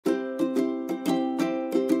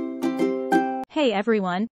Hey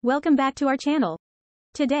everyone, welcome back to our channel.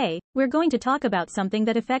 Today, we're going to talk about something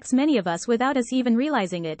that affects many of us without us even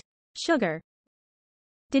realizing it. Sugar.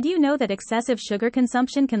 Did you know that excessive sugar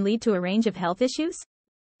consumption can lead to a range of health issues?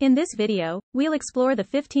 In this video, we'll explore the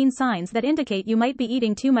 15 signs that indicate you might be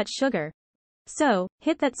eating too much sugar. So,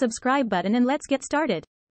 hit that subscribe button and let's get started.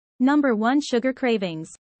 Number 1. Sugar cravings.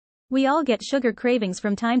 We all get sugar cravings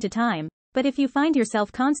from time to time, but if you find yourself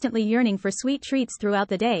constantly yearning for sweet treats throughout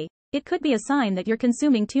the day, it could be a sign that you're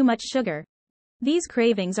consuming too much sugar. These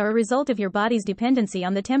cravings are a result of your body's dependency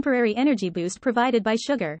on the temporary energy boost provided by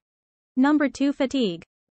sugar. Number 2. Fatigue.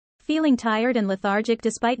 Feeling tired and lethargic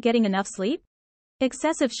despite getting enough sleep?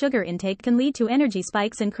 Excessive sugar intake can lead to energy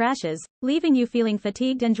spikes and crashes, leaving you feeling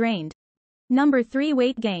fatigued and drained. Number 3.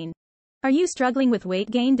 Weight gain. Are you struggling with weight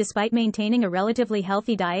gain despite maintaining a relatively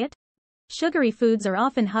healthy diet? Sugary foods are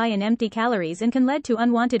often high in empty calories and can lead to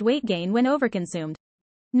unwanted weight gain when overconsumed.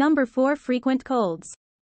 Number 4. Frequent colds.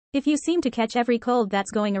 If you seem to catch every cold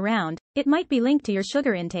that's going around, it might be linked to your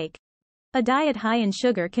sugar intake. A diet high in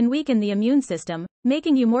sugar can weaken the immune system,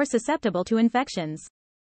 making you more susceptible to infections.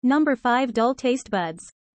 Number 5. Dull taste buds.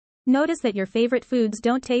 Notice that your favorite foods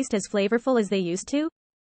don't taste as flavorful as they used to?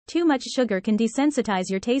 Too much sugar can desensitize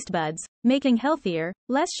your taste buds, making healthier,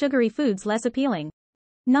 less sugary foods less appealing.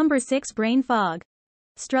 Number 6. Brain fog.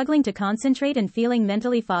 Struggling to concentrate and feeling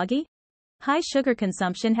mentally foggy? High sugar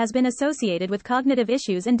consumption has been associated with cognitive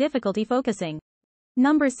issues and difficulty focusing.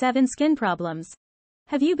 Number 7. Skin problems.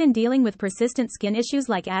 Have you been dealing with persistent skin issues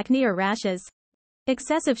like acne or rashes?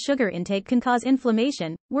 Excessive sugar intake can cause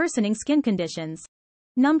inflammation, worsening skin conditions.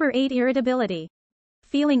 Number 8. Irritability.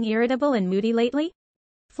 Feeling irritable and moody lately?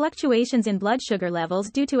 Fluctuations in blood sugar levels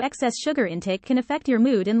due to excess sugar intake can affect your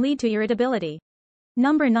mood and lead to irritability.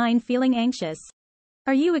 Number 9. Feeling anxious.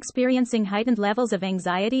 Are you experiencing heightened levels of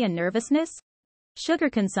anxiety and nervousness? Sugar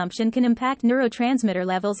consumption can impact neurotransmitter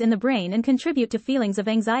levels in the brain and contribute to feelings of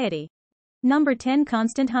anxiety. Number 10.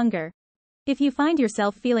 Constant hunger. If you find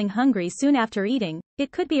yourself feeling hungry soon after eating,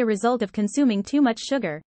 it could be a result of consuming too much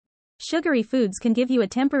sugar. Sugary foods can give you a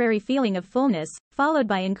temporary feeling of fullness, followed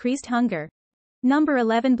by increased hunger. Number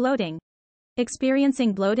 11. Bloating.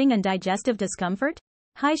 Experiencing bloating and digestive discomfort?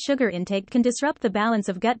 High sugar intake can disrupt the balance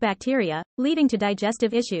of gut bacteria, leading to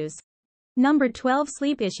digestive issues. Number 12.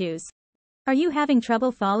 Sleep issues. Are you having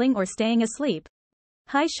trouble falling or staying asleep?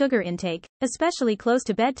 High sugar intake, especially close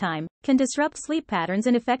to bedtime, can disrupt sleep patterns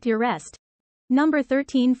and affect your rest. Number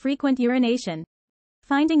 13. Frequent urination.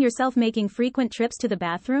 Finding yourself making frequent trips to the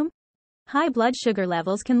bathroom? High blood sugar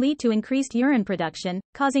levels can lead to increased urine production,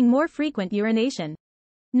 causing more frequent urination.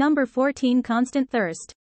 Number 14. Constant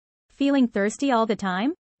thirst. Feeling thirsty all the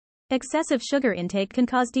time? Excessive sugar intake can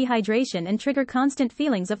cause dehydration and trigger constant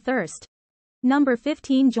feelings of thirst. Number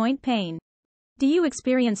 15. Joint pain. Do you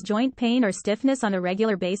experience joint pain or stiffness on a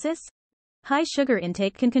regular basis? High sugar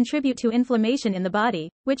intake can contribute to inflammation in the body,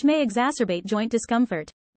 which may exacerbate joint discomfort.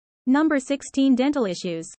 Number 16. Dental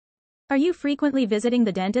issues. Are you frequently visiting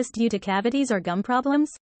the dentist due to cavities or gum problems?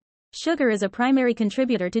 Sugar is a primary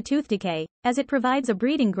contributor to tooth decay, as it provides a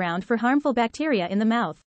breeding ground for harmful bacteria in the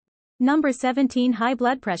mouth. Number 17. High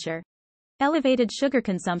blood pressure. Elevated sugar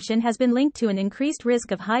consumption has been linked to an increased risk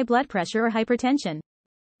of high blood pressure or hypertension.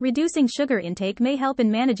 Reducing sugar intake may help in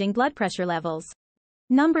managing blood pressure levels.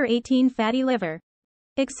 Number 18. Fatty liver.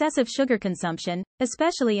 Excessive sugar consumption,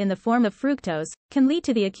 especially in the form of fructose, can lead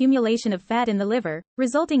to the accumulation of fat in the liver,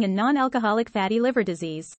 resulting in non-alcoholic fatty liver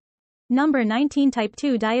disease. Number 19. Type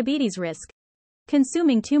 2 diabetes risk.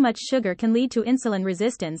 Consuming too much sugar can lead to insulin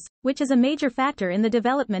resistance, which is a major factor in the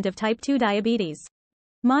development of type 2 diabetes.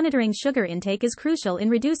 Monitoring sugar intake is crucial in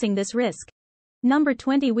reducing this risk. Number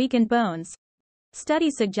 20. Weakened bones.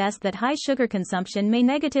 Studies suggest that high sugar consumption may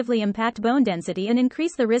negatively impact bone density and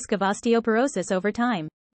increase the risk of osteoporosis over time.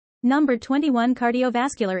 Number 21.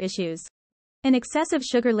 Cardiovascular issues. An excessive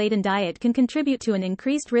sugar-laden diet can contribute to an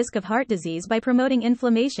increased risk of heart disease by promoting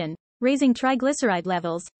inflammation, raising triglyceride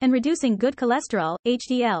levels, and reducing good cholesterol,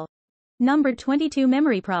 HDL. Number 22.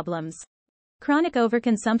 Memory problems. Chronic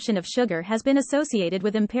overconsumption of sugar has been associated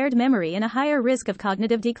with impaired memory and a higher risk of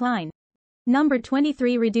cognitive decline. Number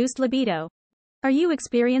 23. Reduced libido. Are you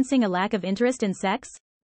experiencing a lack of interest in sex?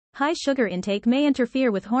 High sugar intake may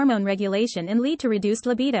interfere with hormone regulation and lead to reduced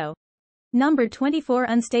libido. Number 24.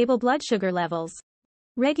 Unstable blood sugar levels.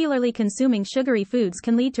 Regularly consuming sugary foods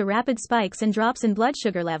can lead to rapid spikes and drops in blood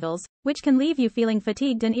sugar levels, which can leave you feeling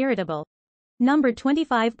fatigued and irritable. Number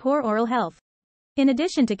 25. Poor oral health. In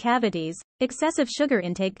addition to cavities, excessive sugar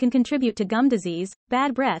intake can contribute to gum disease,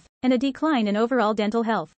 bad breath, and a decline in overall dental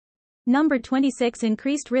health. Number 26.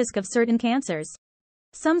 Increased risk of certain cancers.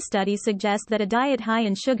 Some studies suggest that a diet high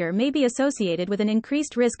in sugar may be associated with an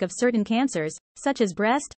increased risk of certain cancers, such as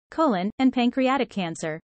breast, colon, and pancreatic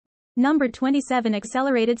cancer. Number 27.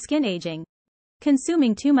 Accelerated skin aging.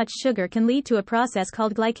 Consuming too much sugar can lead to a process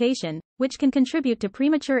called glycation, which can contribute to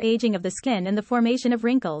premature aging of the skin and the formation of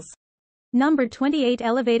wrinkles. Number 28.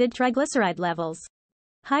 Elevated triglyceride levels.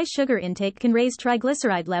 High sugar intake can raise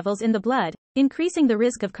triglyceride levels in the blood, increasing the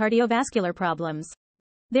risk of cardiovascular problems.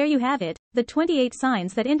 There you have it, the 28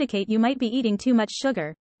 signs that indicate you might be eating too much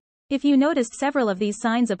sugar. If you noticed several of these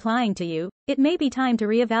signs applying to you, it may be time to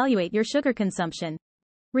reevaluate your sugar consumption.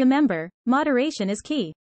 Remember, moderation is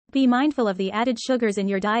key. Be mindful of the added sugars in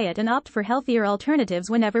your diet and opt for healthier alternatives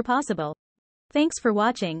whenever possible. Thanks for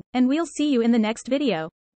watching, and we'll see you in the next video.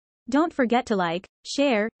 Don't forget to like,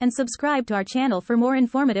 share, and subscribe to our channel for more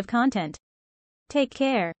informative content. Take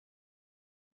care.